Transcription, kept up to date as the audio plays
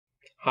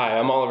Hi,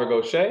 I'm Oliver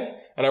Goshey,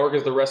 and I work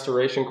as the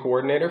Restoration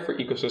Coordinator for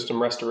Ecosystem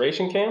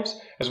Restoration Camps,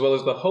 as well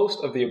as the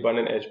host of the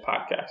Abundant Edge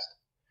podcast.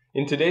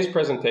 In today's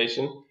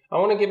presentation, I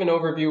want to give an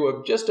overview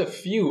of just a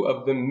few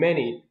of the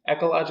many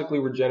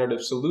ecologically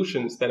regenerative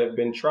solutions that have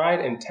been tried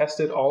and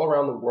tested all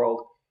around the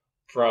world,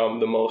 from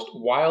the most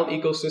wild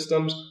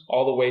ecosystems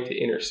all the way to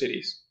inner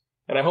cities.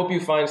 And I hope you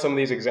find some of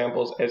these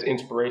examples as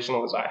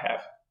inspirational as I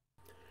have.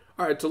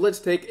 All right, so let's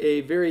take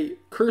a very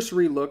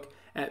cursory look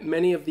at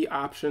many of the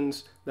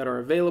options that are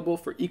available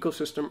for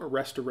ecosystem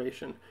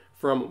restoration,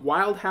 from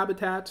wild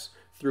habitats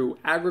through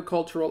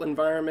agricultural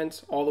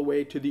environments all the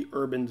way to the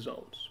urban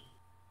zones.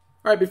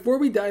 All right, before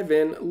we dive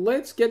in,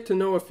 let's get to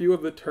know a few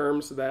of the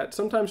terms that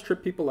sometimes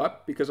trip people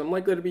up, because I'm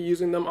likely to be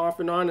using them off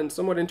and on and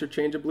somewhat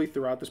interchangeably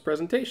throughout this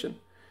presentation.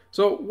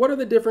 So what are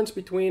the difference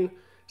between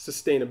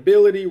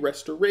sustainability,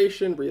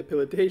 restoration,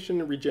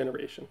 rehabilitation, and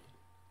regeneration?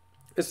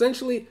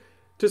 Essentially,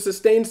 to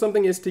sustain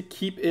something is to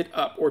keep it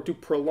up or to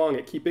prolong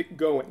it, keep it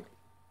going.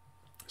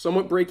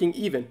 Somewhat breaking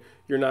even.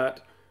 You're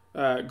not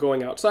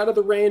going outside of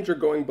the range or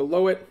going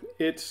below it,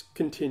 it's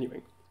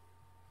continuing.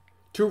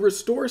 To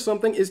restore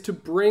something is to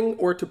bring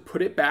or to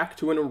put it back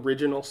to an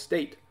original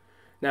state.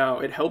 Now,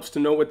 it helps to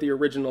know what the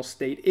original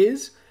state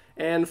is,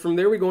 and from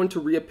there we go into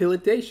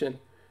rehabilitation,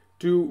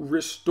 to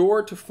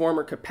restore to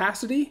former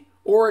capacity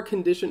or a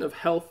condition of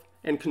health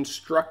and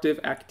constructive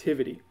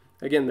activity.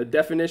 Again, the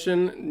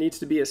definition needs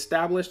to be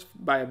established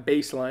by a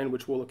baseline,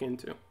 which we'll look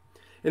into.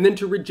 And then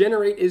to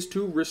regenerate is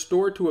to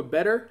restore to a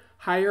better,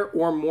 higher,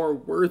 or more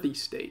worthy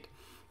state.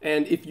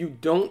 And if you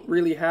don't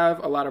really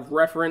have a lot of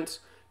reference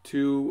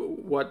to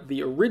what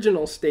the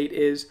original state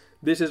is,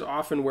 this is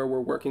often where we're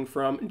working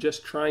from,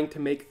 just trying to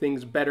make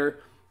things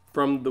better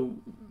from the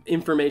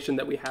information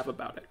that we have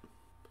about it.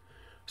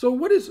 So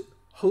what is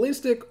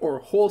holistic or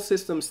whole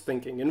systems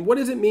thinking? And what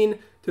does it mean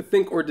to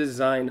think or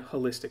design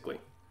holistically?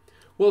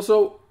 Well,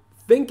 so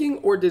thinking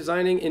or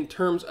designing in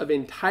terms of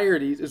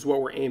entireties is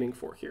what we're aiming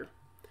for here.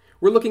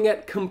 We're looking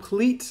at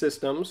complete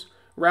systems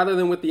rather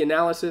than with the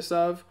analysis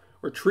of,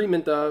 or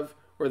treatment of,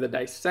 or the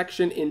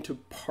dissection into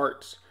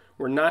parts.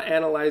 We're not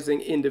analyzing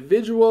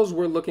individuals,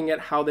 we're looking at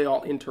how they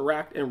all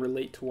interact and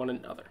relate to one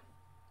another.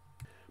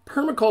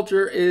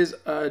 Permaculture is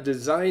a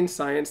design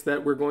science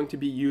that we're going to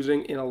be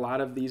using in a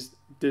lot of these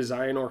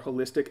design or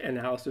holistic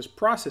analysis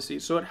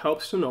processes, so it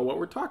helps to know what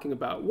we're talking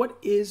about. What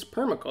is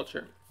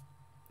permaculture?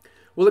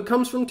 Well, it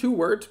comes from two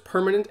words,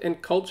 permanent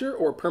and culture,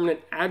 or permanent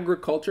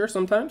agriculture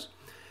sometimes.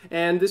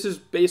 And this is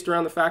based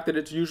around the fact that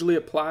it's usually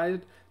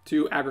applied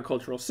to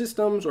agricultural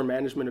systems or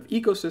management of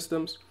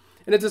ecosystems.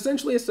 And it's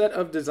essentially a set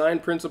of design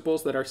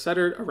principles that are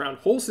centered around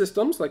whole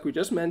systems, like we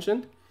just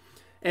mentioned.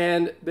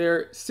 And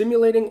they're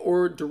simulating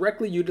or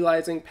directly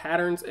utilizing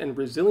patterns and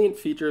resilient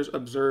features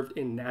observed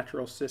in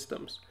natural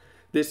systems.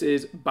 This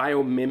is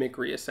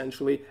biomimicry,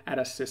 essentially, at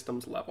a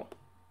systems level.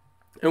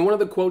 And one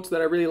of the quotes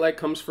that I really like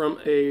comes from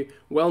a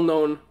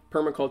well-known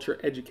permaculture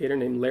educator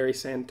named Larry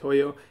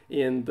Santoyo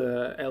in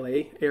the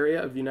LA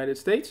area of the United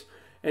States.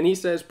 And he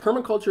says,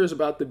 permaculture is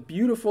about the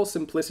beautiful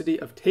simplicity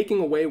of taking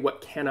away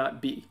what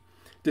cannot be.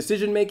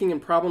 Decision-making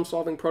and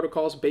problem-solving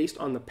protocols based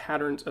on the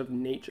patterns of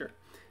nature.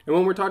 And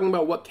when we're talking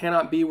about what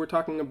cannot be, we're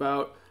talking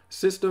about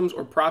systems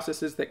or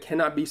processes that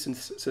cannot be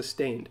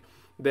sustained.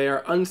 They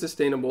are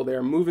unsustainable. They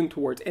are moving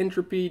towards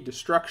entropy,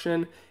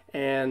 destruction,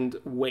 and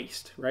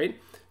waste,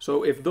 right?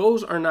 So if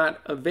those are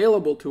not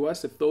available to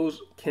us, if those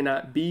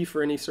cannot be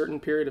for any certain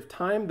period of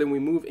time, then we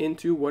move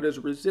into what is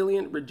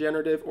resilient,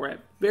 regenerative, or at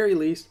very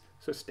least,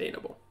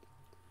 sustainable.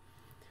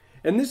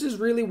 And this is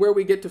really where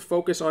we get to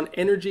focus on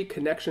energy,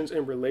 connections,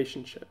 and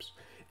relationships.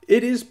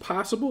 It is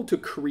possible to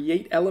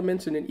create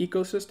elements in an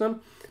ecosystem,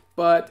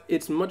 but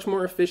it's much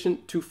more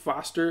efficient to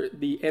foster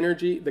the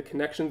energy, the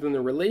connections, and the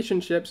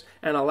relationships,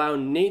 and allow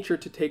nature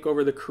to take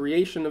over the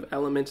creation of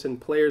elements and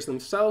players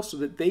themselves so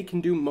that they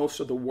can do most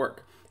of the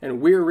work.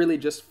 And we're really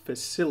just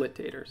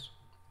facilitators.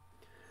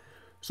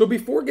 So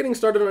before getting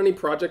started on any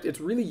project, it's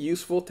really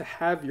useful to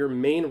have your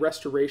main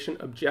restoration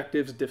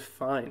objectives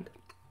defined.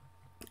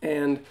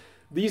 And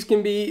these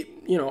can be,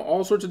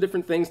 all sorts of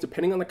different things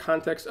depending on the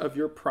context of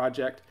your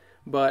project.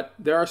 But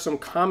there are some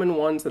common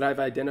ones that I've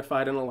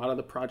identified in a lot of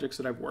the projects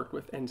that I've worked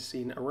with and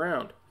seen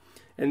around.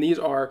 And these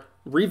are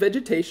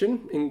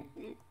revegetation,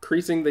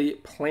 increasing the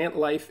plant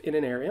life in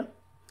an area.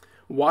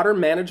 Water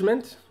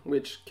management,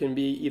 which can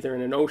be either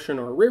in an ocean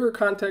or a river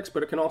context,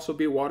 but it can also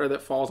be water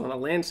that falls on a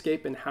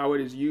landscape and how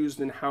it is used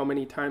and how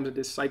many times it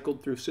is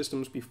cycled through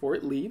systems before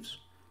it leaves.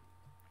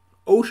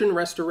 Ocean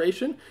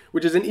restoration,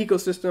 which is an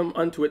ecosystem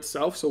unto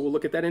itself, so we'll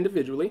look at that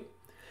individually.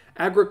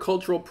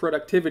 Agricultural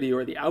productivity,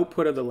 or the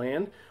output of the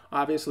land,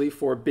 obviously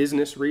for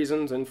business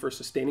reasons and for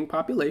sustaining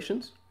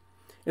populations.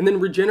 And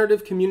then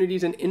regenerative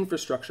communities and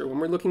infrastructure, when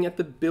we're looking at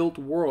the built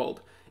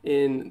world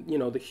in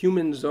the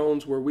human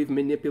zones where we've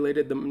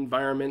manipulated the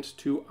environments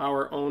to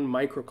our own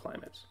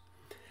microclimates.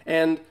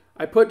 And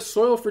I put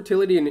soil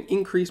fertility and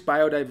increased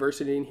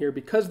biodiversity in here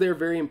because they're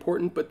very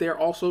important, but they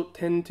also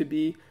tend to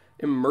be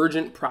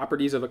emergent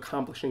properties of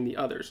accomplishing the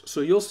others.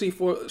 So you'll see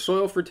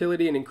soil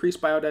fertility and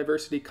increased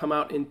biodiversity come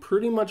out in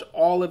pretty much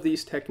all of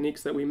these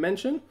techniques that we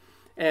mentioned,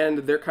 and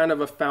they're kind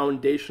of a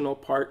foundational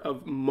part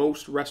of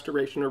most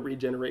restoration or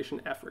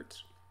regeneration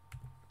efforts.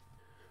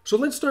 So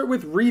let's start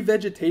with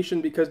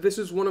revegetation, because this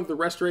is one of the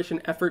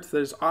restoration efforts that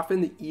is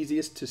often the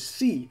easiest to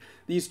see.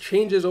 These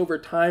changes over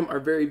time are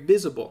very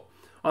visible.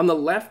 On the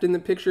left in the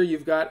picture,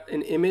 you've got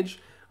an image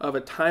of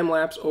a time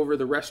lapse over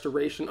the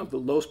restoration of the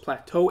Loess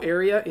Plateau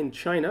area in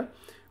China,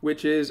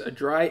 which is a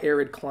dry,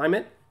 arid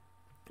climate,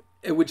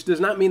 which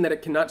does not mean that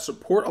it cannot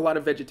support a lot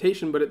of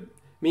vegetation, but it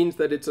means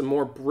that it's a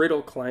more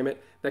brittle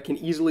climate that can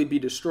easily be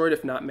destroyed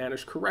if not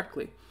managed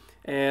correctly.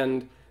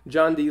 And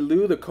John D.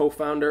 Liu, the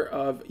co-founder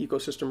of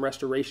ecosystem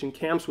restoration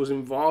camps, was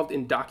involved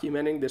in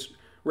documenting this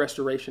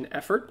restoration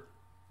effort.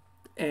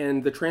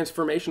 And the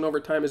transformation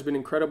over time has been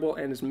incredible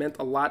and has meant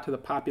a lot to the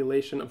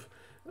population of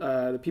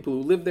the people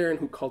who live there and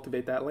who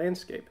cultivate that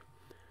landscape.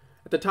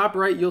 At the top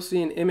right, you'll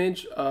see an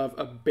image of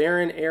a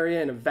barren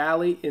area in a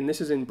valley, and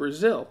this is in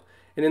Brazil.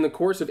 And in the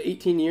course of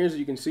 18 years, as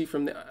you can see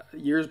from the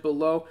years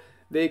below,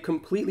 they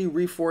completely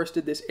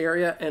reforested this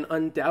area and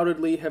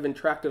undoubtedly have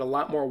attracted a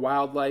lot more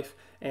wildlife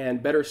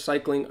and better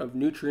cycling of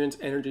nutrients,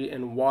 energy,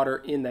 and water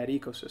in that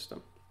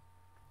ecosystem.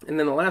 And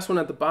then the last one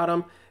at the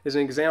bottom is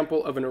an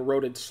example of an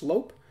eroded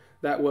slope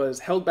that was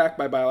held back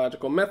by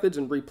biological methods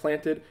and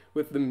replanted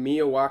with the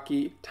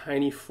Miyawaki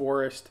tiny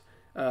forest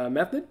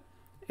method.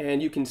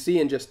 And you can see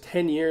in just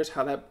 10 years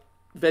how that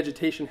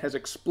vegetation has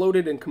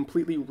exploded and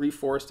completely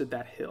reforested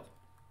that hill.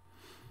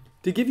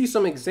 To give you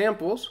some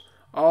examples,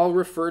 I'll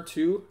refer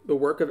to the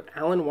work of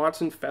Alan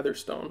Watson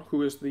Featherstone,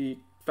 who is the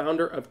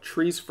founder of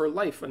Trees for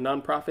Life, a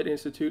nonprofit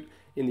institute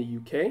in the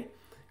UK,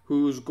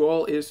 whose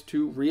goal is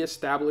to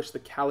reestablish the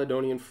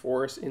Caledonian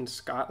forest in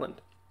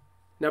Scotland.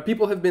 Now,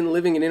 people have been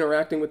living and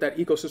interacting with that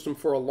ecosystem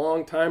for a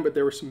long time, but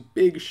there were some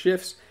big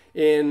shifts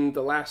in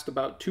the last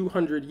about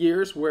 200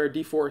 years where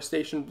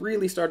deforestation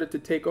really started to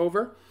take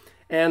over.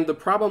 And the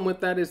problem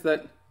with that is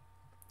that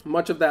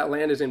much of that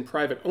land is in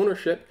private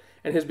ownership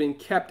and has been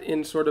kept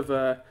in sort of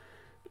a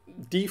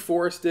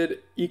deforested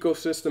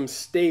ecosystem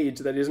stage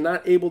that is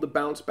not able to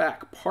bounce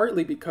back,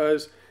 partly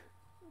because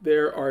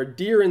there are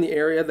deer in the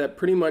area that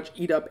pretty much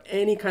eat up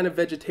any kind of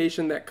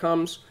vegetation that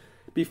comes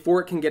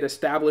before it can get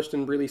established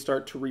and really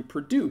start to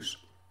reproduce.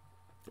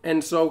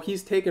 And so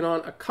he's taken on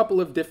a couple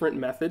of different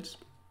methods,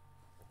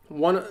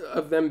 one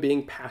of them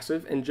being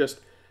passive and just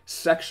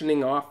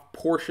sectioning off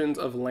portions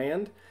of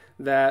land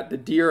that the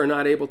deer are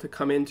not able to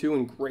come into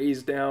and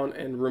graze down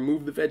and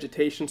remove the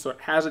vegetation so it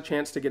has a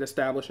chance to get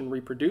established and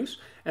reproduce.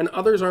 And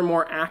others are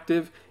more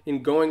active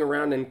in going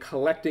around and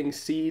collecting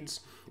seeds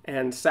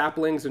and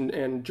saplings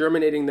and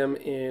germinating them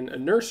in a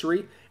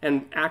nursery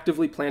and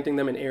actively planting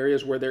them in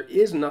areas where there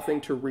is nothing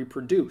to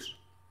reproduce.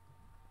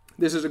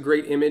 This is a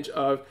great image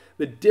of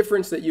the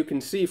difference that you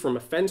can see from a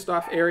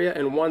fenced-off area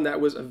and one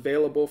that was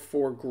available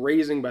for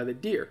grazing by the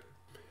deer.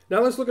 Now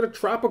let's look at a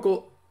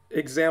tropical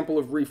example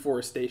of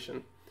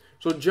reforestation.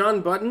 So John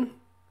Button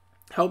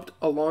helped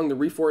along the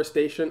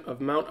reforestation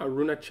of Mount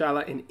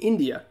Arunachala in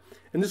India.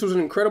 And this was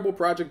an incredible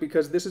project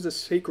because this is a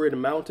sacred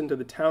mountain to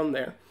the town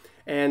there.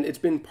 And it's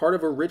been part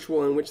of a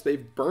ritual in which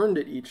they've burned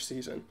it each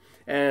season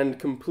and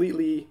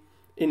completely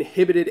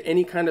inhibited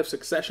any kind of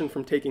succession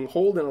from taking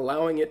hold and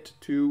allowing it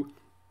to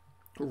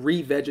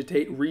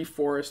revegetate,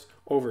 reforest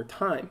over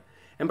time.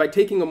 And by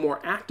taking a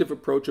more active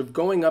approach of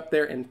going up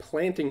there and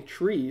planting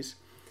trees,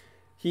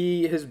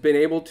 he has been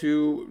able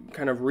to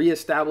kind of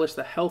reestablish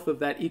the health of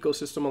that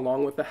ecosystem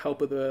along with the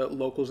help of the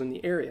locals in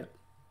the area.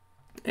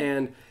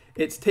 And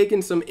it's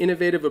taken some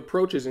innovative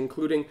approaches,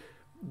 including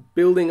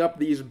building up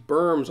these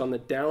berms on the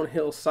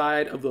downhill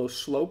side of those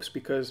slopes,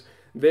 because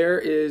there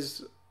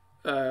is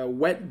a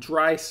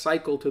wet-dry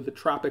cycle to the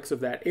tropics of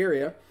that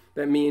area.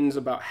 That means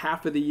about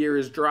half of the year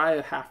is dry,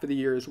 half of the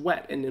year is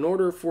wet. And in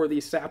order for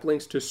these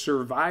saplings to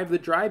survive the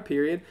dry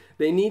period,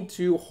 they need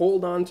to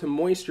hold on to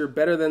moisture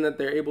better than that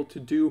they're able to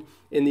do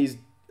in these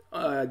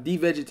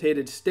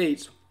devegetated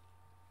states.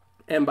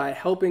 And by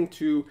helping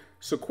to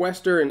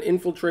sequester and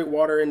infiltrate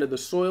water into the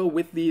soil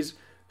with these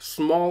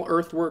small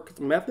earthwork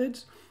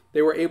methods,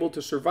 they were able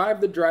to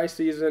survive the dry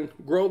season,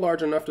 grow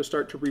large enough to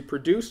start to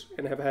reproduce,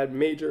 and have had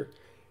major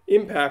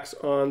impacts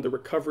on the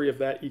recovery of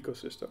that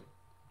ecosystem.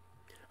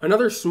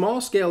 Another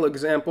small-scale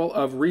example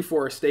of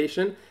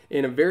reforestation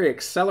in a very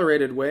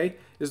accelerated way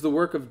is the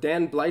work of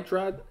Dan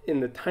Blytrod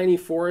in the tiny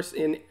forest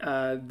in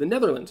the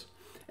Netherlands.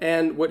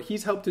 And what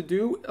he's helped to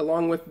do,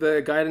 along with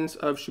the guidance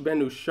of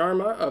Shubhendu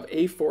Sharma of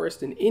A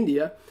Forest in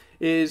India,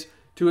 is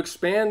to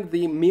expand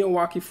the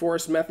Miyawaki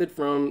forest method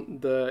from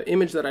the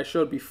image that I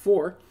showed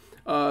before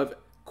of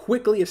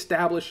quickly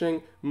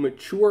establishing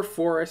mature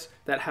forests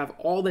that have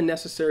all the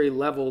necessary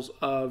levels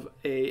of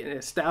an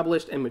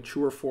established and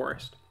mature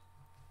forest.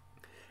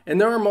 And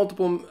there are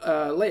multiple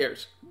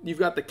layers. You've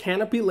got the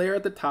canopy layer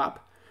at the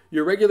top,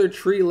 your regular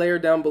tree layer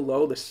down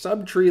below, the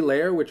subtree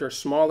layer, which are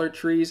smaller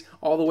trees,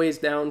 all the ways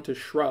down to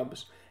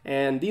shrubs.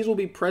 And these will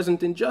be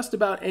present in just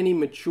about any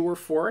mature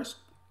forest.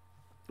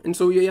 And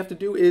so what you have to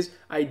do is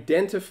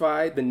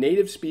identify the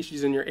native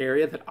species in your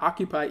area that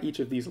occupy each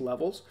of these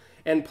levels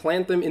and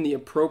plant them in the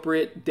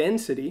appropriate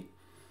density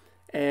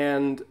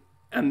and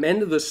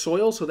amend the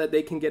soil so that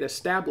they can get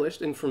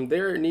established. And from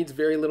there, it needs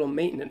very little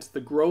maintenance.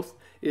 The growth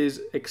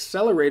is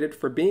accelerated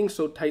for being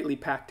so tightly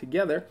packed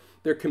together.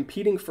 They're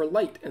competing for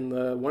light, and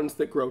the ones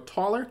that grow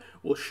taller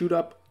will shoot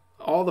up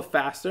all the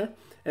faster.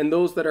 And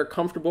those that are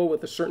comfortable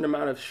with a certain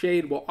amount of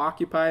shade will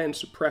occupy and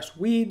suppress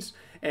weeds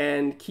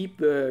and keep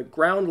the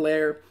ground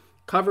layer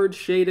covered,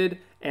 shaded,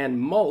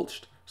 and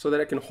mulched so that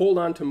it can hold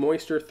on to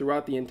moisture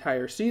throughout the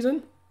entire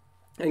season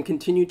and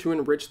continue to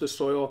enrich the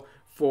soil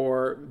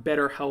for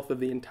better health of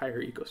the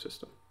entire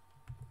ecosystem.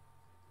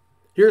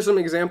 Here are some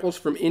examples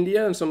from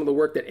India and some of the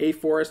work that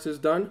A-Forest has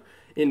done.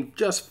 In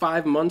just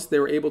 5 months, they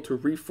were able to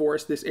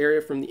reforest this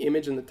area from the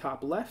image in the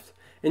top left.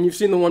 And you've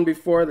seen the one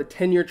before, the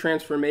 10-year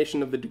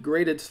transformation of the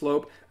degraded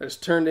slope that's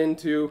turned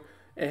into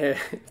a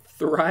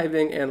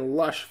thriving and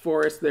lush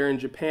forest there in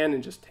Japan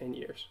in just 10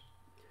 years.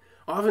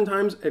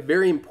 Oftentimes, a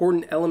very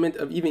important element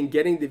of even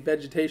getting the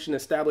vegetation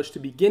established to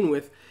begin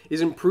with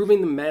is improving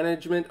the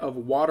management of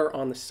water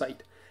on the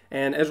site.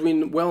 And as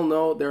we well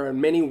know, there are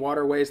many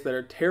waterways that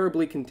are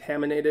terribly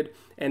contaminated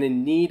and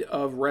in need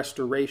of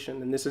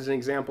restoration. And this is an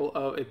example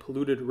of a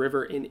polluted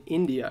river in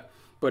India,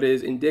 but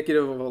is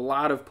indicative of a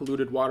lot of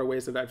polluted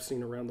waterways that I've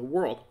seen around the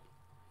world.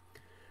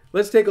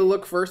 Let's take a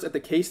look first at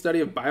the case study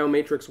of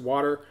Biomatrix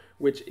Water,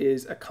 which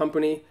is a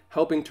company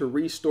helping to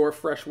restore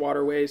fresh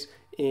waterways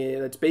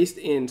that's based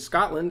in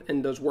Scotland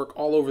and does work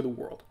all over the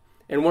world.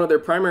 And one of their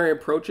primary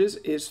approaches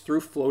is through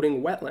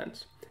floating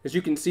wetlands. As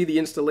you can see, the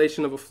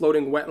installation of a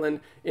floating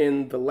wetland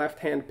in the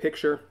left-hand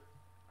picture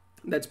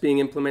that's being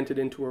implemented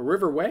into a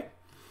riverway.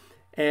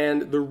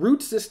 And the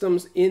root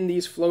systems in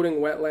these floating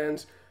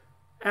wetlands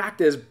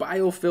act as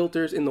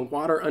biofilters in the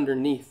water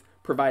underneath,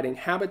 providing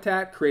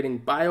habitat, creating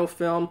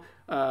biofilm,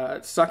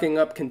 sucking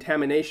up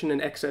contamination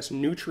and excess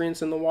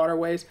nutrients in the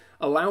waterways,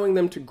 allowing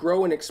them to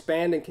grow and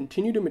expand and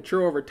continue to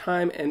mature over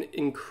time and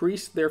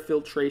increase their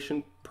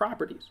filtration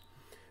properties.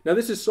 Now,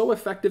 this is so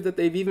effective that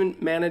they've even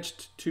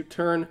managed to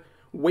turn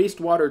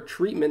wastewater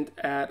treatment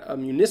at a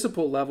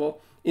municipal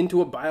level into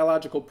a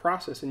biological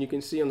process. And you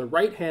can see on the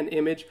right-hand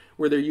image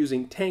where they're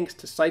using tanks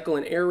to cycle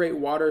and aerate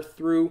water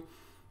through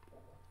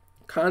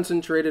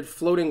concentrated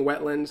floating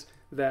wetlands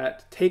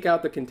that take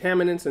out the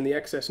contaminants and the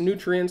excess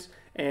nutrients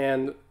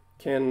and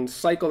can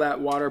cycle that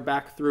water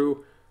back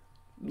through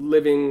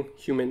living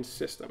human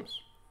systems.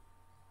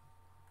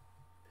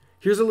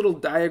 Here's a little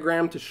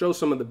diagram to show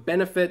some of the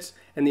benefits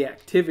and the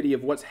activity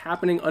of what's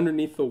happening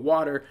underneath the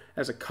water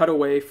as a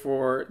cutaway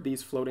for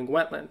these floating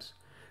wetlands.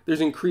 There's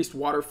increased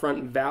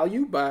waterfront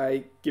value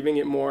by giving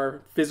it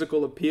more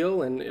physical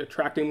appeal and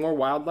attracting more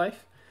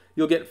wildlife.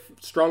 You'll get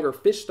stronger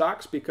fish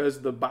stocks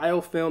because the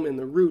biofilm in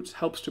the roots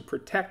helps to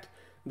protect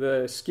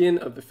the skin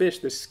of the fish,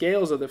 the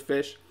scales of the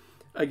fish,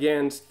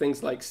 against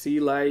things like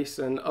sea lice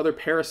and other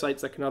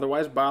parasites that can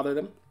otherwise bother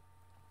them.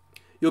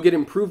 You'll get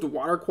improved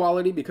water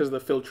quality because of the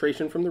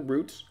filtration from the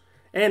roots,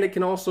 and it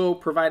can also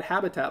provide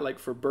habitat like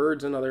for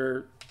birds and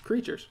other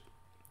creatures.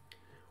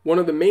 One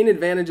of the main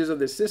advantages of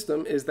this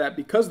system is that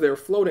because they're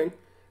floating,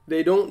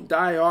 they don't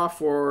die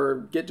off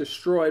or get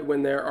destroyed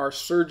when there are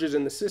surges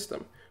in the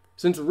system.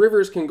 Since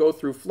rivers can go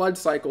through flood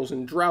cycles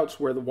and droughts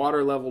where the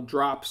water level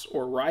drops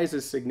or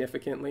rises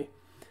significantly,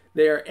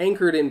 they are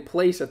anchored in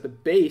place at the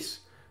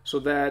base so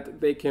that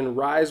they can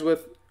rise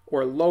with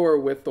or lower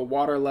with the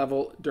water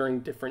level during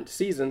different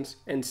seasons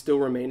and still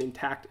remain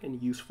intact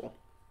and useful.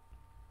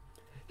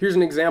 Here's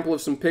an example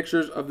of some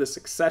pictures of the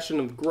succession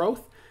of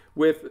growth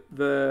with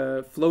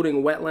the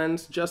floating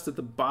wetlands just at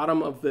the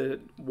bottom of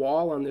the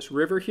wall on this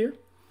river here.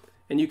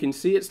 And you can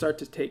see it start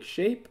to take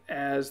shape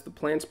as the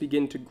plants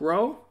begin to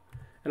grow,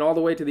 and all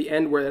the way to the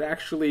end where it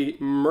actually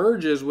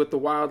merges with the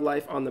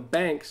wildlife on the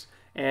banks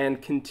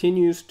and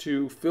continues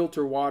to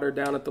filter water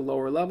down at the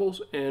lower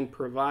levels and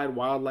provide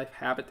wildlife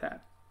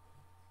habitat.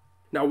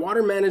 Now,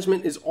 water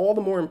management is all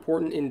the more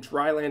important in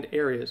dryland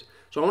areas.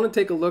 So I want to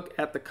take a look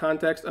at the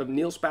context of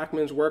Neil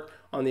Spackman's work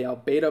on the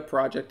Al-Baida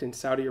project in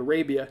Saudi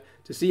Arabia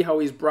to see how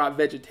he's brought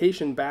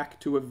vegetation back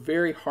to a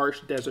very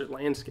harsh desert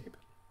landscape.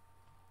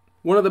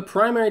 One of the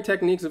primary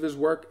techniques of his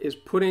work is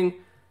putting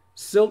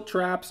silt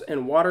traps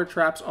and water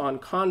traps on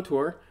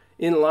contour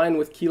in line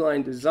with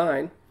keyline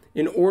design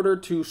in order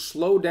to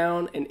slow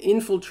down and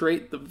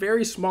infiltrate the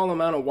very small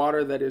amount of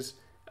water that is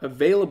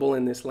available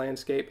in this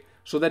landscape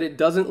so that it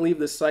doesn't leave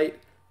the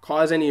site,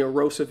 cause any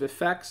erosive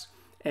effects,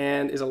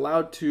 and is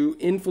allowed to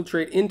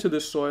infiltrate into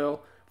the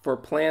soil for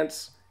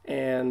plants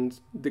and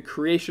the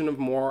creation of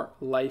more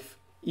life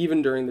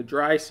even during the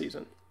dry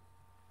season.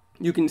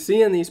 You can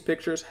see in these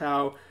pictures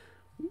how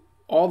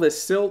all the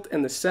silt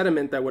and the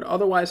sediment that would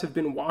otherwise have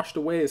been washed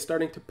away is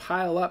starting to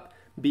pile up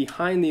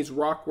behind these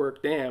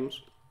rockwork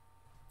dams,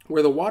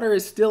 where the water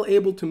is still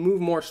able to move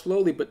more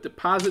slowly but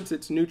deposits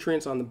its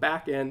nutrients on the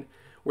back end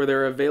where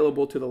they're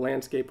available to the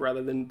landscape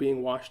rather than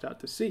being washed out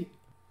to sea.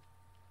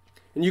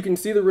 And you can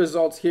see the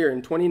results here.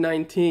 In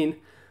 2019,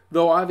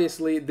 Though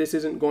obviously this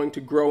isn't going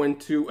to grow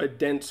into a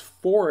dense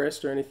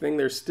forest or anything,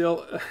 there's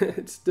still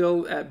it's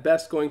still at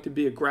best going to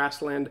be a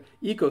grassland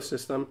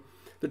ecosystem.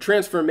 The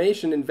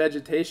transformation in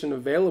vegetation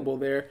available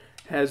there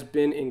has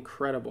been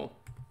incredible.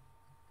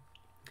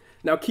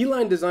 Now,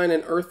 keyline design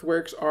and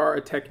earthworks are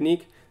a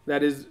technique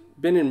that has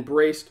been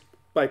embraced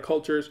by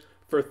cultures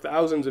for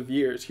thousands of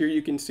years. Here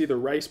you can see the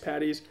rice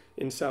paddies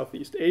in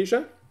Southeast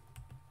Asia,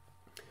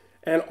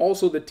 and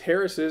also the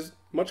terraces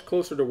much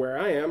closer to where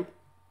I am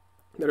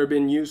that are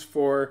being used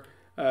for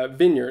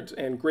vineyards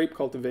and grape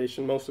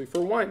cultivation, mostly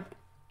for wine.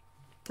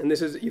 And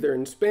this is either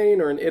in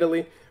Spain or in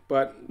Italy,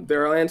 but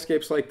there are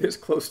landscapes like this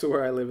close to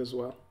where I live as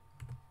well.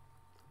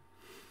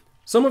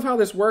 Some of how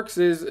this works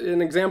is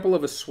an example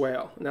of a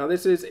swale. Now,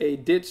 this is a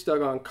ditch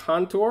dug on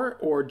contour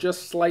or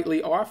just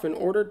slightly off in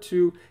order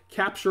to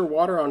capture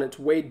water on its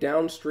way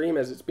downstream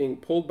as it's being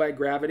pulled by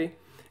gravity,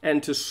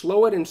 and to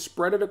slow it and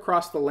spread it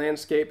across the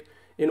landscape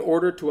in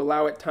order to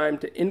allow it time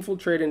to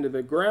infiltrate into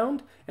the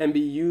ground and be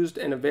used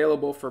and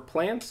available for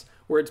plants,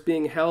 where it's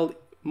being held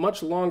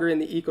much longer in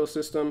the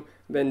ecosystem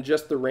than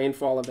just the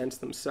rainfall events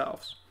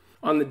themselves.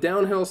 On the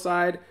downhill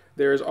side,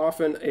 there is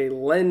often a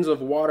lens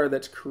of water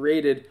that's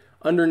created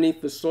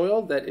underneath the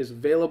soil that is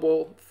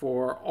available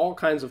for all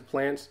kinds of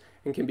plants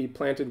and can be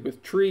planted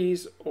with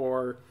trees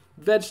or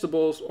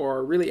vegetables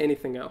or really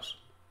anything else.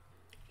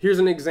 Here's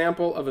an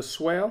example of a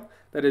swale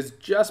that has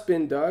just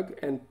been dug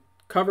and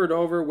covered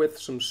over with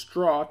some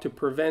straw to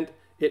prevent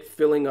it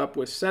filling up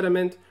with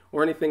sediment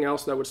or anything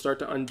else that would start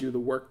to undo the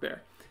work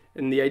there.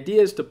 And the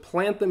idea is to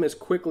plant them as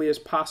quickly as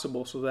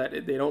possible so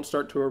that they don't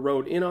start to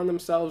erode in on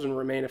themselves and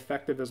remain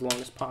effective as long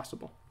as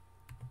possible.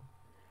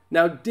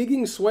 Now,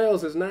 digging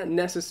swales is not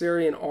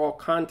necessary in all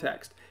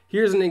contexts.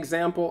 Here's an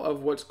example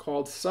of what's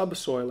called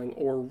subsoiling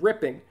or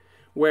ripping,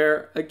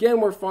 where again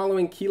we're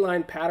following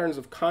keyline patterns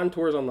of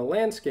contours on the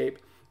landscape,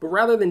 but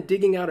rather than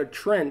digging out a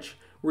trench,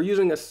 we're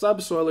using a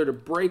subsoiler to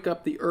break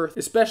up the earth,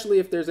 especially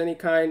if there's any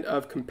kind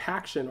of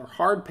compaction or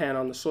hardpan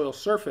on the soil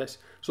surface,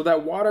 so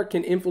that water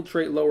can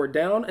infiltrate lower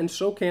down, and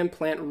so can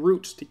plant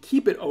roots to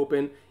keep it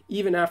open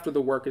even after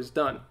the work is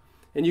done.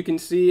 And you can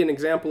see an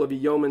example of a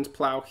yeoman's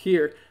plow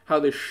here, how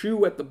the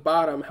shoe at the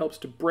bottom helps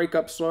to break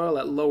up soil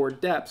at lower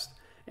depths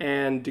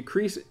and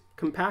decrease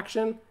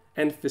compaction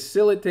and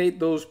facilitate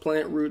those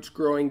plant roots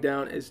growing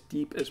down as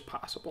deep as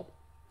possible.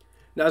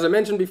 Now, as I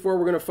mentioned before,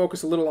 we're going to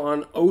focus a little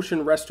on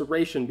ocean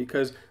restoration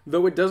because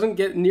though it doesn't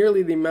get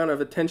nearly the amount of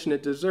attention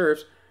it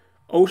deserves,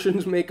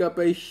 oceans make up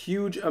a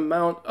huge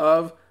amount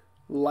of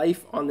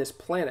life on this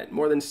planet.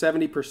 More than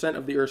 70%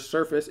 of the Earth's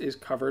surface is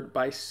covered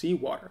by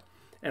seawater.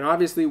 And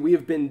obviously, we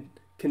have been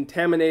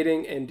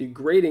contaminating and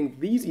degrading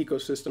these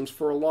ecosystems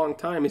for a long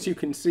time, as you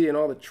can see in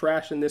all the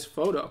trash in this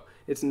photo.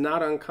 It's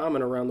not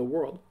uncommon around the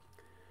world.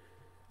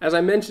 As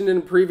I mentioned in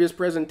a previous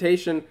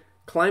presentation,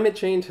 climate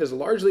change has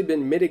largely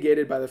been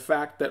mitigated by the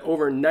fact that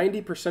over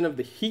 90% of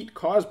the heat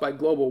caused by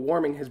global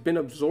warming has been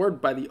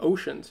absorbed by the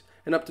oceans,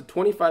 and up to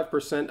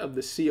 25% of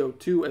the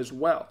CO2 as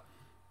well.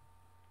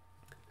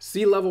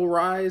 Sea level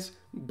rise,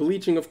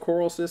 bleaching of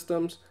coral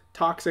systems,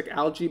 toxic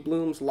algae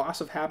blooms,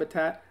 loss of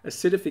habitat,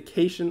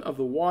 acidification of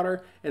the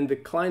water, and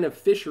decline of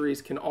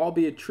fisheries can all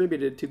be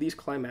attributed to these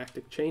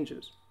climatic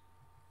changes.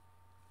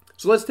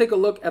 So let's take a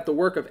look at the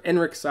work of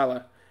Enric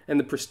Sala and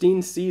the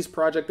Pristine Seas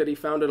project that he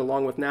founded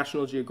along with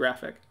National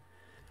Geographic.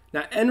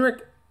 Now,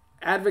 Enric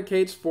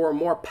advocates for a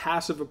more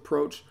passive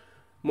approach,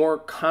 more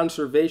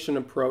conservation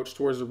approach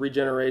towards the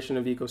regeneration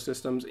of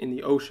ecosystems in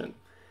the ocean.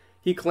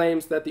 He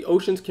claims that the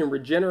oceans can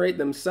regenerate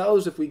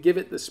themselves if we give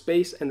it the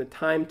space and the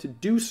time to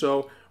do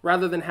so,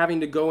 rather than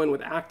having to go in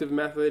with active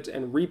methods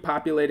and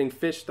repopulating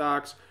fish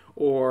stocks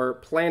or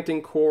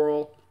planting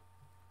coral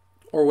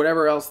or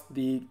whatever else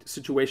the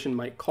situation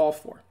might call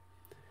for.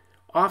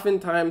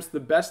 Oftentimes, the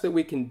best that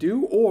we can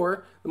do,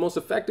 or the most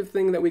effective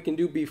thing that we can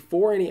do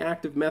before any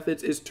active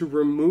methods, is to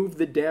remove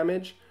the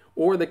damage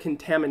or the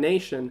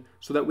contamination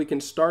so that we can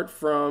start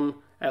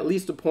from at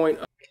least a point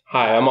of...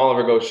 Hi, I'm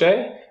Oliver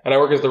Goshey, and I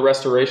work as the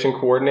Restoration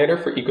Coordinator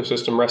for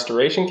Ecosystem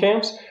Restoration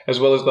Camps, as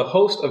well as the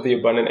host of the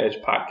Abundant Edge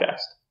podcast.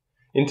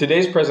 In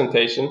today's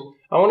presentation,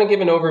 I want to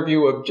give an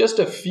overview of just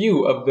a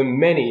few of the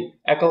many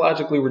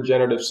ecologically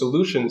regenerative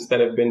solutions that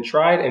have been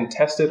tried and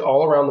tested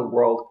all around the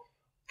world,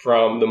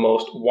 from the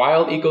most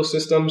wild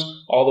ecosystems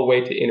all the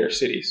way to inner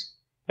cities.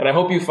 And I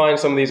hope you find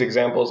some of these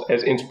examples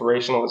as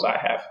inspirational as I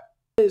have.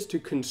 Is to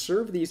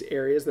conserve these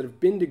areas that have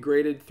been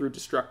degraded through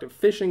destructive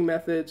fishing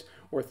methods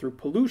or through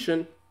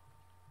pollution,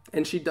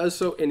 and she does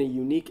so in a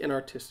unique and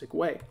artistic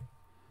way.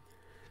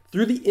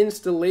 Through the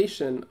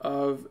installation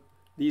of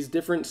these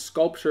different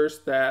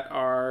sculptures that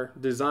are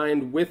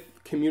designed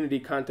with community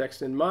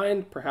context in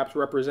mind, perhaps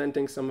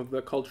representing some of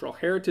the cultural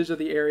heritage of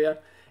the area,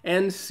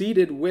 and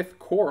seeded with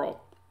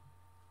coral,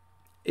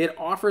 it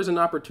offers an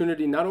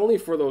opportunity not only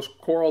for those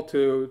coral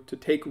to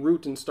take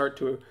root and start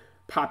to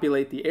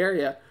populate the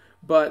area,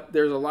 but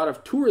there's a lot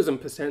of tourism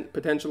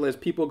potential as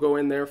people go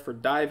in there for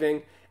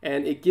diving,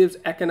 and it gives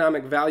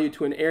economic value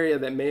to an area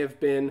that may have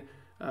been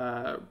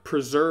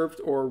preserved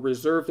or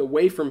reserved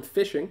away from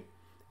fishing,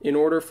 in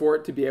order for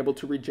it to be able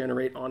to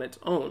regenerate on its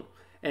own.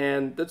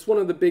 And that's one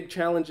of the big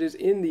challenges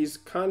in these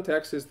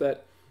contexts, is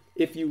that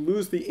if you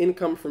lose the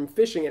income from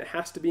fishing, it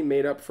has to be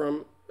made up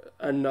from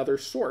another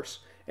source.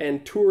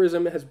 And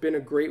tourism has been a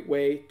great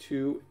way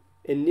to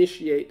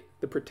initiate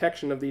the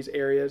protection of these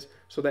areas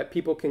so that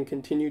people can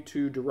continue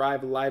to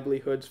derive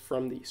livelihoods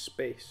from the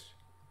space.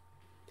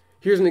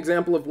 Here's an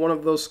example of one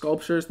of those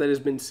sculptures that has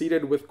been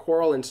seeded with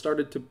coral and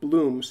started to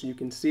bloom, so you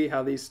can see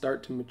how these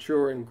start to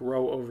mature and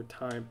grow over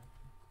time.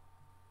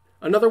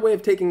 Another way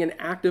of taking an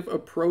active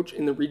approach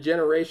in the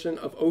regeneration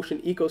of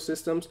ocean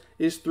ecosystems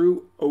is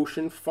through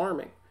ocean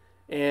farming.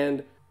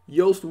 And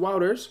Joost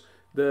Wouters,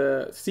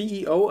 the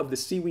CEO of the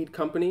seaweed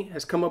company,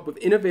 has come up with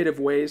innovative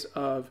ways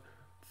of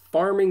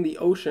farming the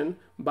ocean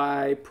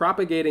by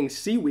propagating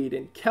seaweed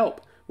and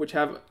kelp, which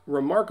have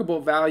remarkable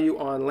value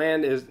on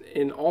land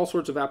in all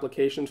sorts of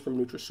applications, from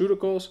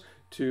nutraceuticals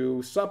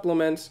to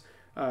supplements,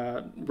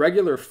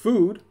 regular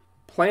food,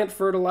 plant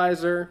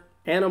fertilizer,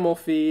 animal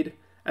feed,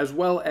 as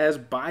well as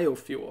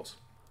biofuels.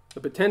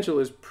 The potential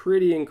is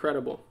pretty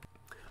incredible.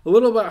 A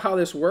little about how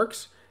this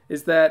works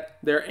is that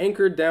they're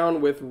anchored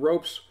down with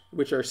ropes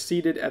which are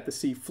seated at the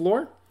sea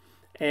floor,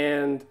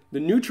 and the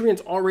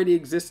nutrients already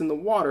exist in the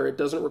water. It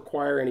doesn't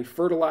require any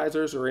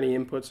fertilizers or any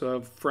inputs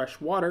of fresh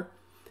water,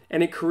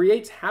 and it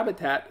creates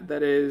habitat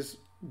that is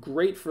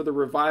great for the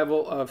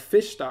revival of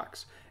fish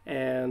stocks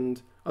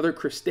and other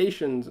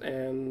crustaceans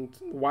and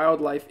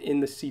wildlife in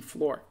the sea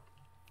floor.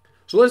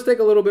 So let's take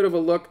a little bit of a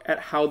look at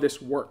how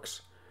this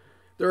works.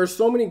 There are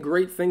so many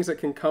great things that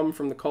can come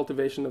from the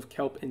cultivation of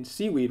kelp and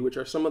seaweed, which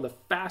are some of the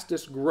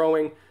fastest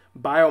growing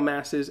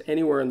biomasses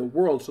anywhere in the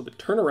world, so the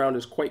turnaround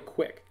is quite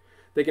quick.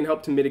 They can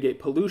help to mitigate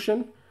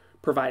pollution,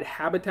 provide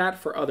habitat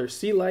for other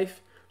sea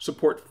life,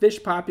 support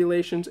fish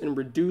populations, and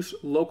reduce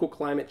local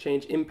climate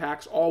change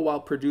impacts, all while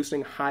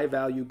producing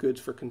high-value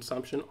goods for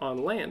consumption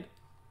on land.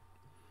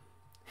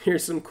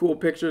 Here's some cool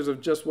pictures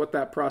of just what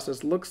that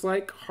process looks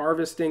like,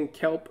 harvesting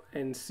kelp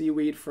and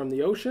seaweed from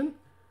the ocean,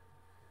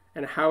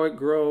 and how it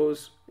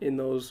grows in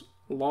those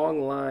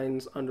long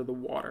lines under the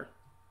water.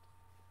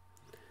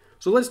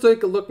 So let's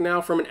take a look now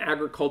from an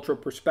agricultural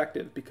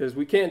perspective, because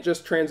we can't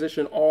just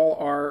transition all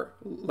our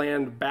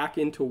land back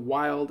into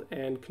wild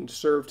and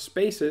conserved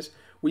spaces.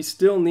 We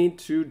still need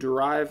to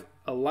derive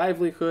a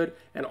livelihood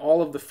and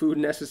all of the food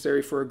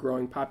necessary for a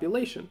growing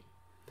population.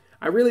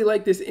 I really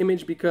like this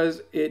image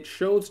because it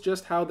shows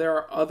just how there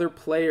are other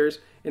players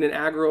in an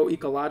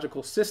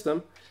agroecological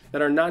system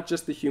that are not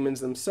just the humans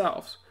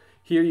themselves.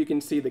 Here you can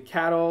see the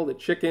cattle, the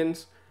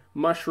chickens,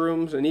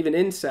 mushrooms, and even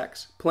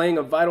insects playing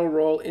a vital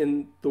role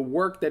in the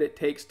work that it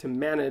takes to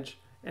manage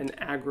an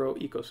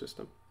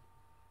agroecosystem.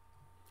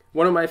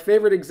 One of my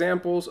favorite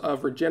examples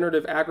of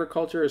regenerative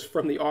agriculture is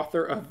from the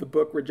author of the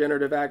book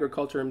Regenerative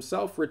Agriculture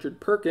himself, Richard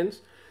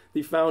Perkins,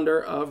 the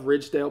founder of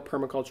Ridgedale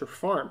Permaculture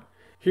Farm.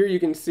 Here you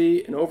can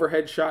see an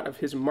overhead shot of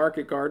his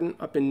market garden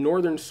up in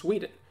northern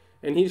Sweden.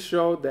 And he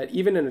showed that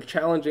even in a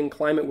challenging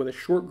climate with a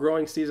short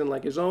growing season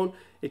like his own,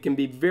 it can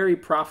be very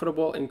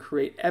profitable and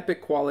create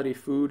epic quality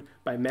food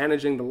by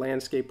managing the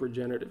landscape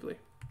regeneratively.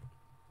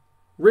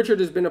 Richard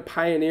has been a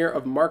pioneer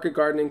of market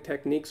gardening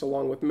techniques,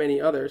 along with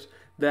many others,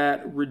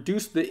 that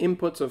reduce the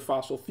inputs of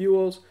fossil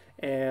fuels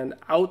and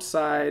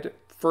outside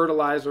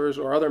fertilizers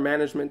or other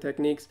management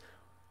techniques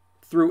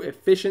through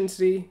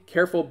efficiency,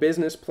 careful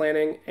business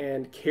planning,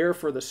 and care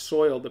for the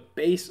soil, the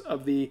base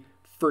of the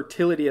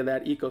fertility of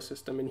that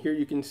ecosystem. And here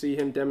you can see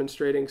him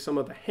demonstrating some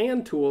of the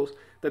hand tools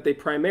that they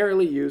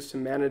primarily use to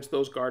manage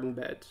those garden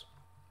beds.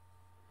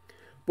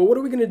 But what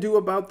are we going to do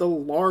about the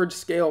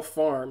large-scale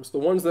farms, the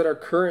ones that are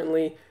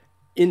currently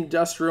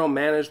industrial,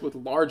 managed with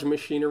large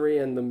machinery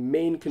and the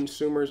main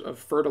consumers of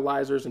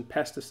fertilizers and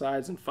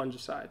pesticides and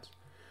fungicides?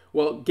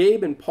 Well,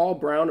 Gabe and Paul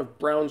Brown of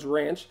Brown's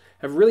Ranch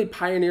have really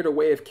pioneered a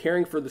way of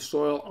caring for the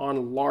soil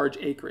on large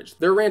acreage.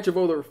 Their ranch of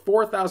over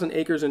 4,000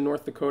 acres in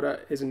North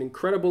Dakota is an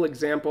incredible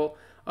example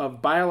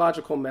of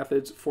biological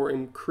methods for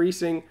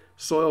increasing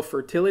soil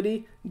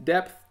fertility,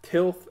 depth,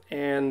 tilth,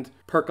 and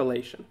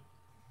percolation.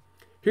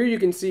 Here you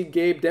can see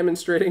Gabe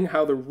demonstrating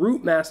how the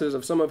root masses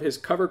of some of his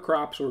cover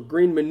crops or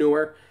green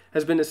manure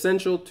has been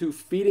essential to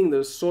feeding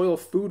the soil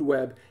food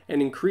web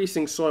and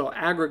increasing soil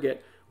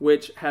aggregate,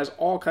 which has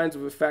all kinds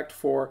of effect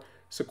for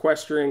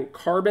sequestering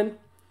carbon,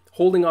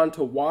 holding on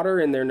to water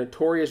in their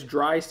notorious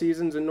dry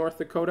seasons in North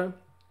Dakota,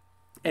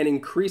 and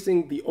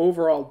increasing the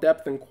overall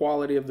depth and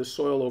quality of the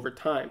soil over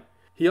time.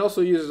 He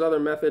also uses other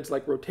methods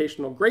like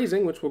rotational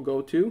grazing, which we'll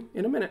go to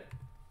in a minute.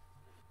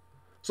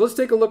 So let's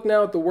take a look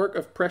now at the work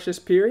of Precious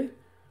Piri,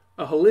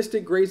 a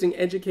holistic grazing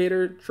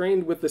educator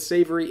trained with the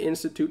Savory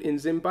Institute in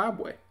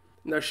Zimbabwe.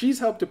 Now, she's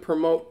helped to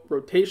promote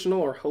rotational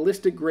or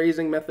holistic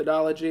grazing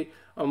methodology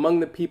among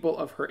the people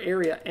of her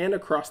area and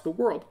across the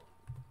world.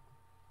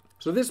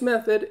 So this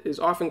method is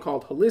often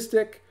called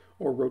holistic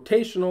or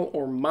rotational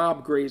or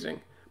mob grazing.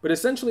 But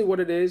essentially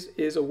what it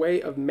is a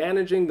way of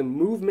managing the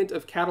movement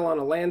of cattle on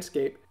a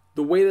landscape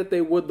the way that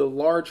they would the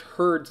large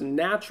herds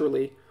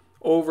naturally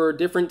over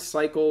different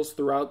cycles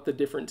throughout the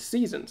different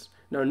seasons.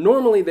 Now,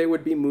 normally they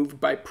would be moved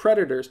by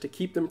predators to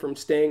keep them from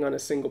staying on a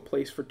single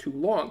place for too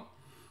long.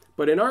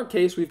 But in our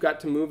case, we've got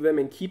to move them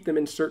and keep them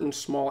in certain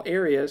small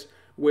areas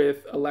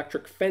with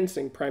electric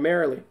fencing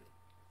primarily.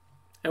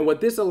 And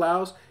what this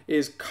allows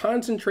is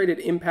concentrated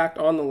impact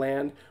on the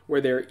land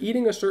where they're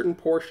eating a certain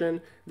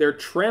portion, they're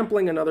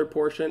trampling another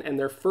portion, and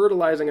they're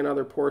fertilizing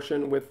another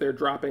portion with their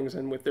droppings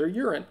and with their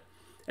urine.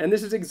 And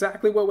this is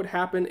exactly what would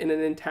happen in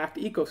an intact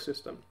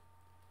ecosystem,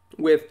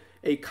 with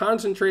a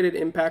concentrated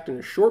impact in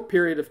a short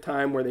period of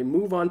time where they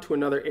move on to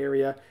another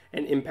area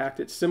and impact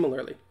it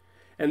similarly.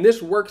 And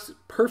this works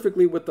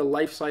perfectly with the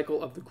life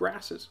cycle of the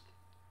grasses.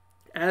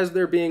 As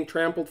they're being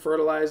trampled,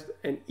 fertilized,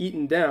 and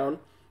eaten down,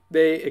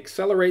 they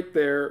accelerate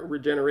their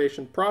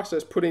regeneration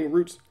process, putting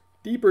roots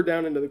deeper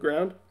down into the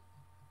ground.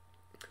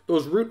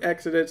 Those root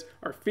exudates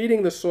are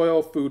feeding the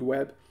soil food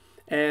web,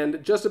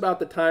 and just about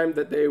the time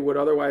that they would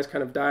otherwise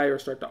kind of die or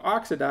start to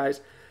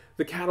oxidize,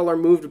 the cattle are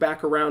moved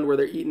back around where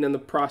they're eaten, and the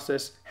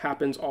process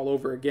happens all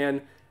over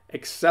again,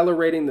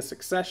 accelerating the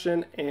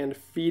succession and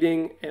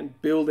feeding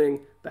and building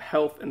the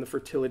health and the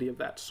fertility of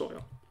that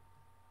soil.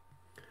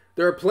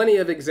 There are plenty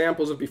of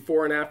examples of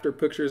before and after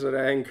pictures that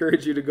I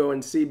encourage you to go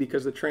and see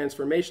because the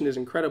transformation is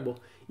incredible.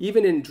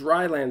 Even in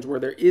dry lands where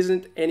there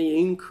isn't any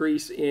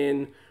increase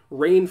in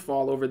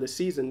rainfall over the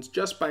seasons,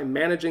 just by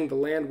managing the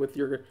land with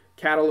your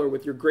cattle or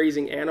with your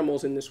grazing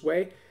animals in this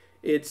way,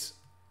 it's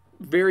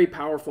a very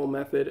powerful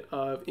method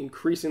of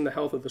increasing the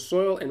health of the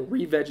soil and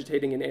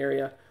revegetating an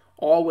area,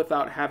 all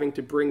without having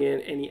to bring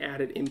in any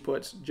added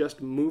inputs,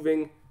 just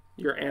moving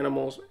your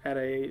animals at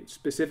a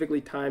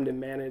specifically timed and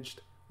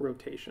managed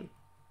rotation.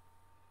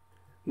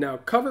 Now,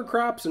 cover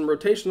crops and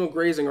rotational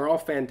grazing are all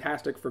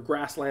fantastic for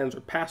grasslands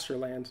or pasture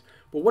lands,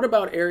 but what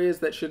about areas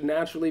that should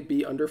naturally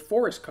be under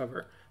forest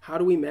cover? How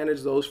do we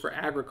manage those for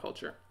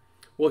agriculture?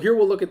 Well, here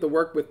we'll look at the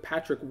work with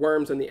Patrick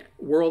Worms and the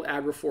World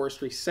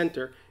Agroforestry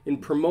Center in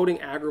promoting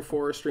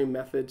agroforestry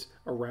methods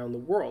around the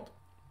world.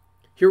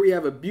 Here we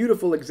have a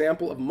beautiful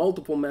example of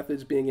multiple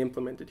methods being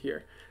implemented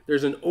here.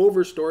 There's an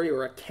overstory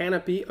or a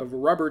canopy of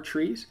rubber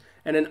trees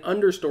and an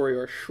understory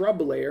or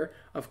shrub layer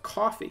of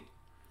coffee.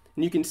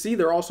 And you can see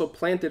they're also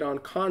planted on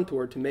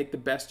contour to make the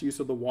best use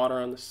of the water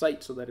on the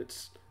site so that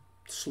it's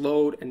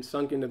slowed and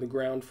sunk into the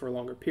ground for a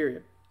longer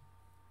period.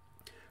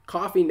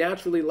 Coffee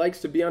naturally likes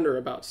to be under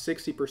about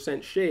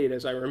 60% shade,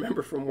 as I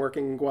remember from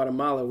working in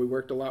Guatemala. We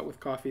worked a lot with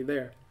coffee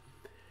there.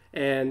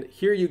 And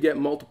here you get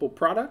multiple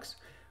products,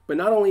 but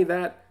not only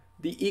that,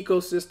 the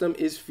ecosystem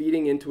is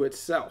feeding into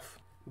itself.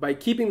 By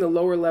keeping the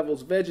lower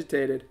levels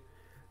vegetated,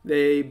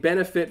 they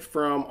benefit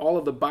from all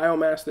of the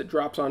biomass that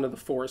drops onto the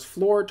forest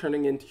floor,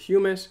 turning into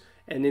humus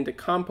and into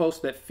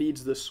compost that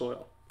feeds the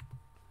soil.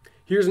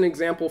 Here's an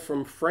example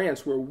from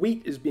France where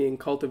wheat is being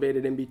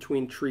cultivated in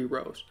between tree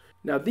rows.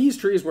 Now, these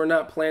trees were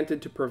not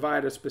planted to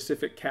provide a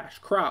specific cash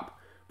crop,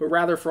 but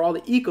rather for all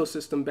the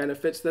ecosystem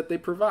benefits that they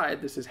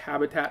provide. This is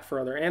habitat for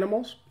other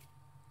animals,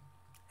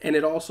 and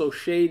it also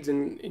shades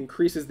and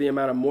increases the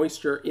amount of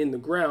moisture in the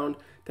ground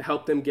to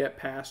help them get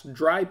past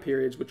dry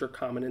periods, which are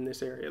common in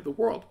this area of the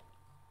world.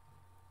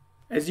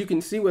 As you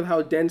can see with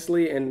how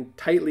densely and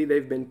tightly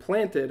they've been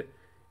planted,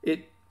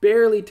 it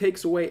barely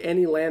takes away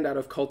any land out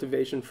of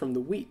cultivation from the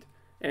wheat.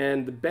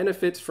 And the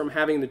benefits from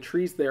having the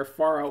trees there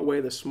far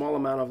outweigh the small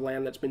amount of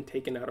land that's been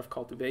taken out of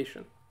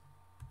cultivation.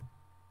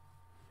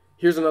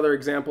 Here's another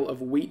example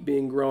of wheat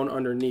being grown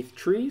underneath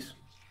trees.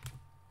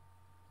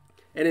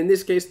 And in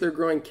this case, they're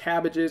growing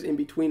cabbages in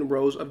between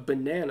rows of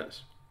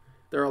bananas.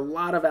 There are a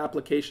lot of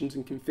applications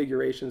and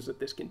configurations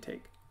that this can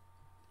take.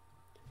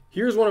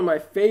 Here's one of my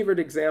favorite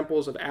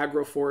examples of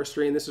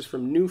agroforestry, and this is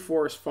from New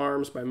Forest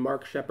Farms by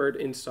Mark Shepard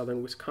in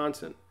southern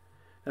Wisconsin.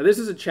 Now, this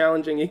is a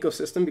challenging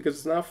ecosystem because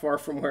it's not far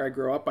from where I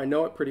grew up. I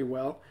know it pretty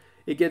well.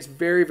 It gets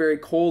very, very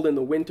cold in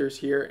the winters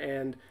here,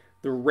 and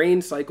the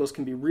rain cycles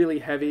can be really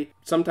heavy,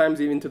 sometimes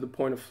even to the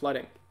point of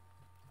flooding.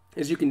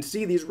 As you can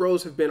see, these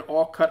rows have been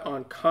all cut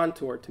on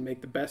contour to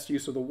make the best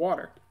use of the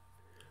water.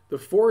 The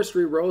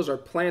forestry rows are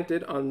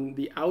planted on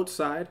the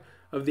outside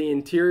of the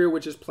interior,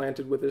 which is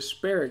planted with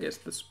asparagus.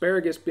 The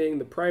asparagus being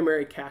the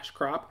primary cash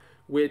crop,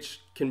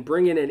 which can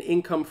bring in an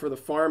income for the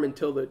farm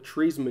until the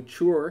trees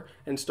mature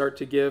and start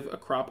to give a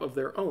crop of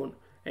their own.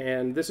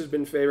 And this has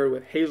been favored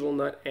with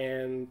hazelnut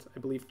and, I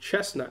believe,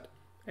 chestnut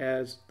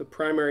as the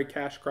primary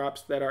cash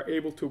crops that are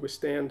able to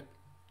withstand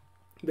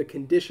the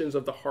conditions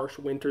of the harsh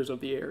winters of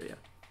the area.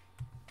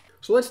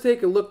 So let's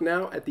take a look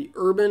now at the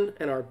urban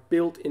and our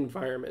built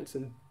environments.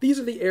 And these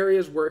are the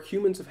areas where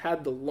humans have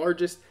had the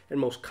largest and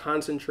most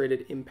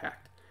concentrated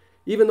impact.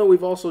 Even though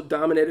we've also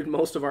dominated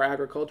most of our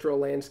agricultural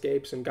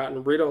landscapes and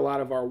gotten rid of a lot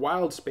of our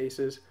wild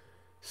spaces,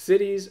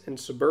 cities and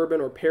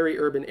suburban or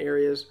peri-urban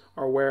areas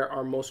are where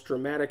our most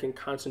dramatic and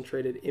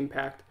concentrated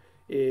impact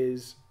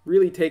is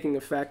really taking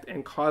effect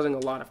and causing a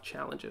lot of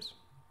challenges.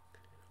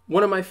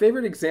 One of my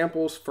favorite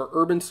examples for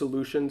urban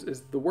solutions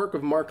is the work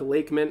of Mark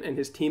Lakeman and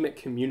his team at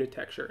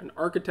Communitecture, an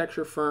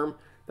architecture firm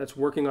that's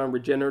working on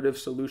regenerative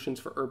solutions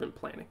for urban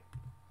planning.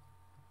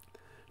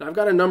 Now, I've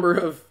got a number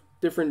of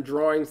different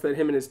drawings that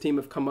him and his team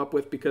have come up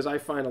with because I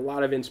find a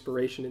lot of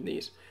inspiration in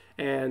these.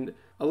 And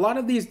a lot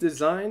of these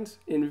designs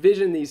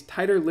envision these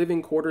tighter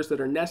living quarters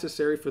that are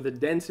necessary for the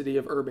density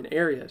of urban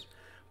areas,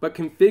 but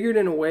configured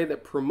in a way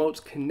that promotes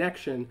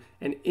connection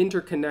and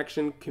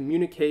interconnection,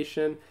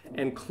 communication,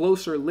 and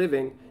closer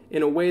living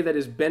in a way that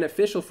is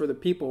beneficial for the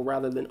people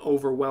rather than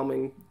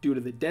overwhelming due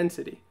to the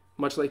density,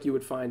 much like you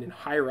would find in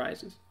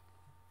high-rises.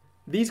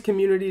 These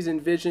communities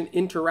envision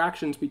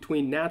interactions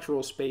between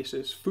natural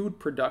spaces, food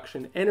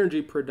production,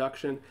 energy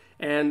production,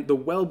 and the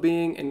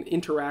well-being and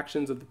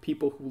interactions of the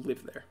people who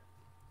live there.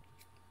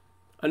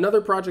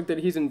 Another project that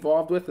he's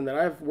involved with and that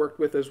I've worked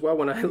with as well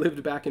when I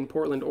lived back in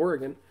Portland,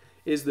 Oregon,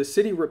 is the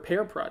City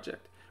Repair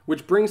Project,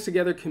 which brings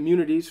together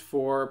communities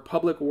for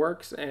public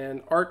works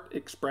and art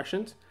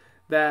expressions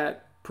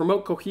that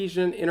promote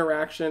cohesion,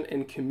 interaction,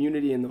 and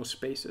community in those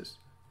spaces.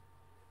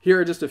 Here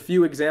are just a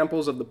few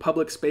examples of the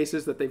public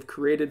spaces that they've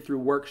created through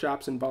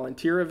workshops and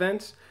volunteer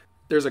events.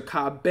 There's a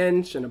cob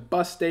bench and a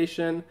bus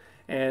station,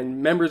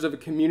 and members of a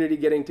community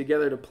getting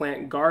together to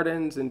plant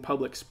gardens in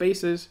public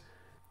spaces.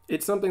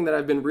 It's something that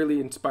I've been really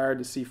inspired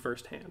to see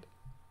firsthand.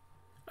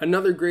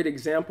 Another great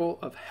example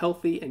of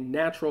healthy and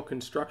natural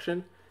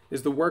construction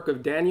is the work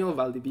of Daniel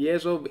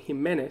Valdivieso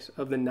Jimenez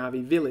of the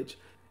Navi Village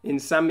in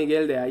San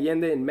Miguel de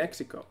Allende in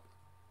Mexico.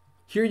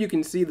 Here you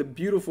can see the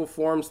beautiful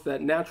forms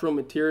that natural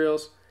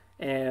materials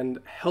and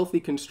healthy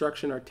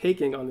construction are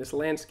taking on this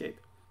landscape.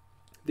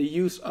 The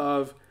use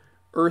of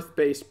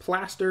earth-based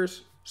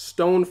plasters,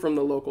 stone from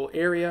the local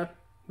area,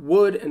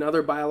 wood, and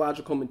other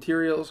biological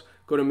materials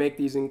go to make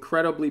these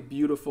incredibly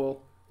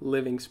beautiful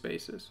living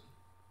spaces.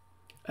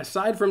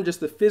 Aside from just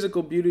the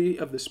physical beauty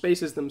of the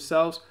spaces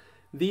themselves,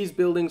 these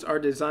buildings are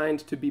designed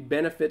to be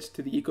benefits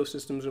to the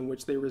ecosystems in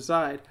which they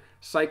reside,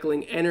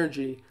 cycling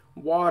energy,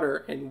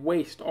 water, and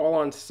waste all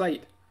on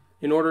site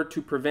in order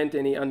to prevent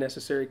any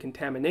unnecessary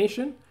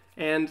contamination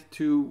and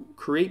to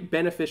create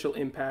beneficial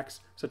impacts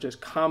such as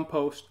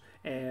compost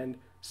and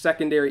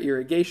secondary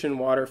irrigation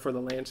water for the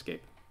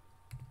landscape.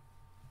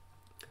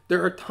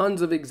 There are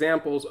tons of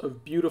examples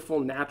of beautiful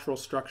natural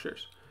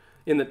structures.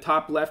 In the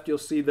top left, you'll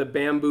see the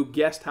bamboo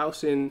guest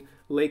house in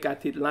Lake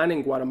Atitlan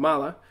in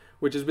Guatemala,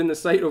 which has been the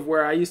site of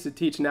where I used to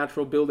teach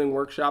natural building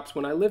workshops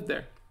when I lived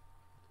there.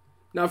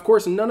 Now, of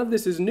course, none of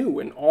this is new,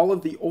 and all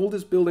of the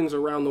oldest buildings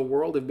around the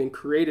world have been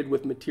created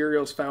with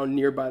materials found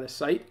nearby the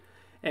site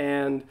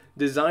and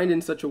designed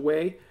in such a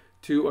way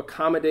to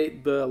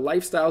accommodate the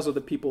lifestyles of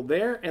the people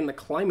there and the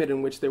climate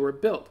in which they were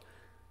built.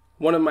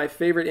 One of my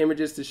favorite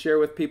images to share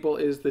with people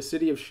is the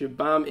city of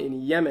Shibam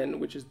in Yemen,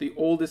 which is the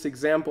oldest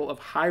example of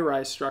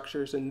high-rise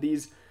structures, and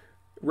these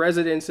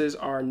residences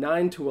are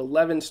 9 to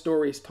 11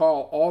 stories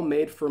tall, all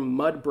made from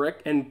mud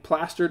brick and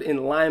plastered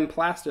in lime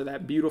plaster,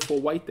 that beautiful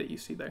white that you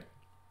see there.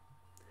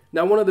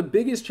 Now, one of the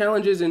biggest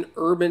challenges in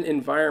urban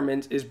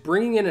environments is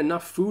bringing in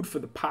enough food for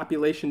the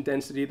population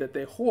density that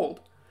they hold.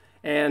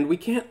 And we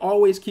can't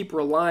always keep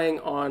relying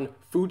on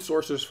food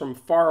sources from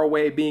far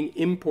away being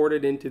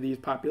imported into these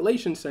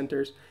population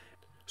centers.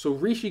 So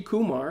Rishi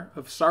Kumar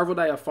of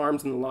Sarvodaya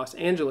Farms in the Los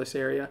Angeles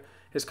area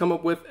has come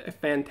up with a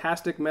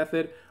fantastic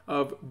method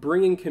of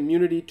bringing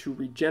community to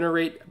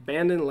regenerate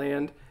abandoned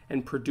land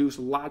and produce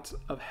lots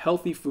of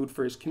healthy food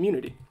for his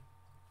community.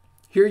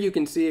 Here you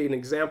can see an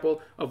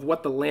example of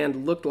what the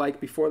land looked like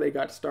before they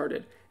got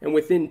started. And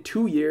within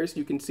 2 years,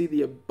 you can see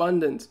the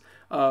abundance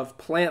of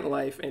plant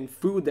life and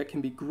food that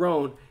can be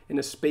grown in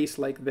a space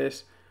like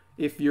this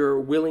if you're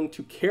willing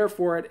to care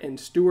for it and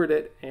steward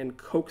it and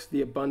coax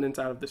the abundance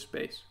out of the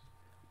space.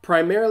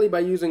 Primarily by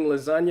using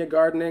lasagna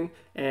gardening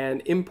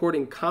and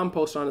importing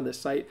compost onto the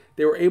site,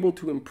 they were able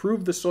to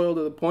improve the soil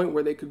to the point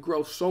where they could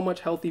grow so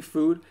much healthy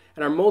food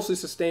and are mostly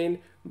sustained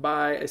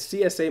by a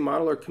CSA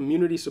model, or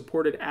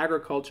community-supported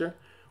agriculture,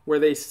 where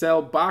they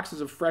sell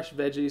boxes of fresh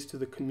veggies to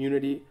the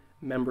community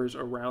members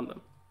around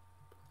them.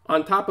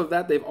 On top of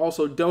that, they've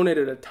also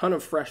donated a ton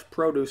of fresh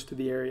produce to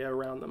the area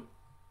around them.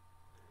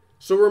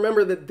 So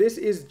remember that this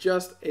is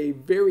just a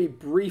very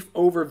brief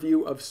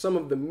overview of some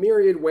of the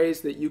myriad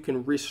ways that you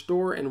can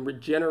restore and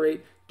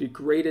regenerate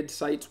degraded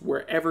sites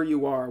wherever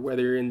you are,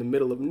 whether you're in the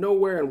middle of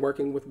nowhere and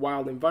working with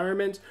wild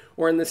environments,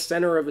 or in the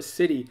center of a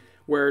city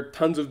where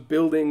tons of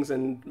buildings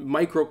and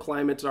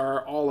microclimates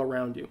are all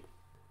around you.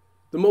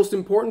 The most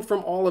important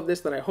from all of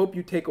this that I hope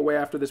you take away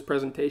after this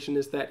presentation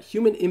is that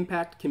human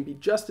impact can be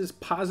just as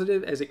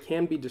positive as it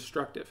can be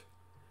destructive.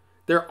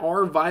 There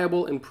are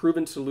viable and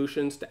proven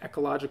solutions to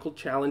ecological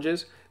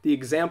challenges. The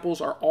examples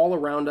are all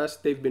around us.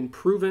 They've been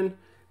proven.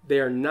 They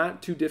are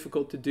not too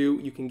difficult to do.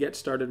 You can get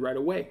started right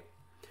away.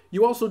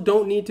 You also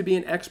don't need to be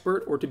an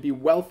expert or to be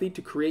wealthy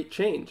to create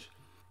change.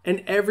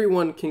 And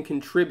everyone can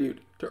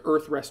contribute to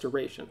Earth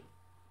restoration.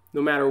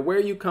 No matter where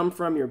you come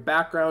from, your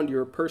background,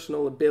 your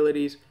personal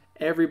abilities,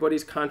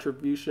 everybody's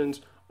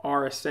contributions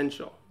are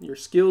essential. Your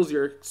skills,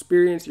 your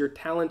experience, your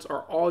talents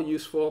are all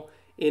useful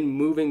in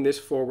moving this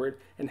forward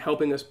and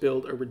helping us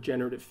build a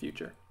regenerative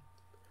future.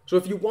 So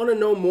if you want to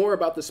know more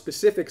about the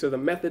specifics of the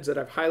methods that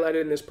I've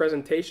highlighted in this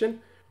presentation,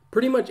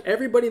 Pretty much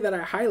everybody that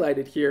I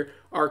highlighted here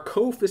are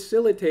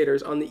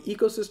co-facilitators on the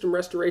Ecosystem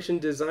Restoration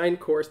Design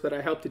course that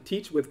I help to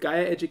teach with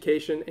Gaia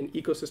Education and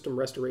Ecosystem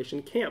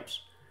Restoration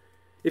Camps.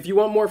 If you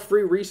want more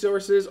free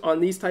resources on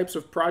these types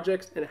of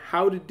projects and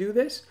how to do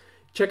this,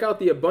 check out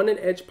the Abundant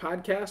Edge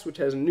podcast, which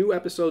has new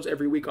episodes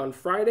every week on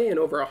Friday and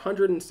over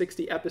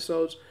 160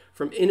 episodes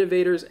from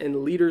innovators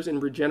and leaders in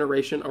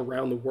regeneration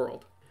around the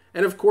world.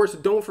 And of course,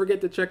 don't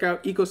forget to check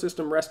out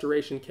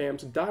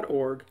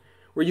ecosystemrestorationcamps.org,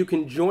 where you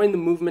can join the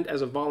movement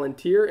as a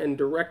volunteer and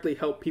directly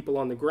help people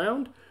on the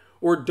ground,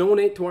 or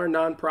donate to our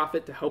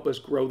nonprofit to help us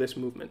grow this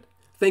movement.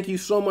 Thank you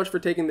so much for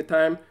taking the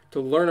time to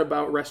learn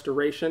about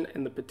restoration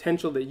and the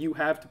potential that you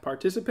have to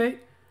participate.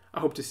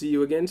 I hope to see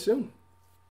you again soon.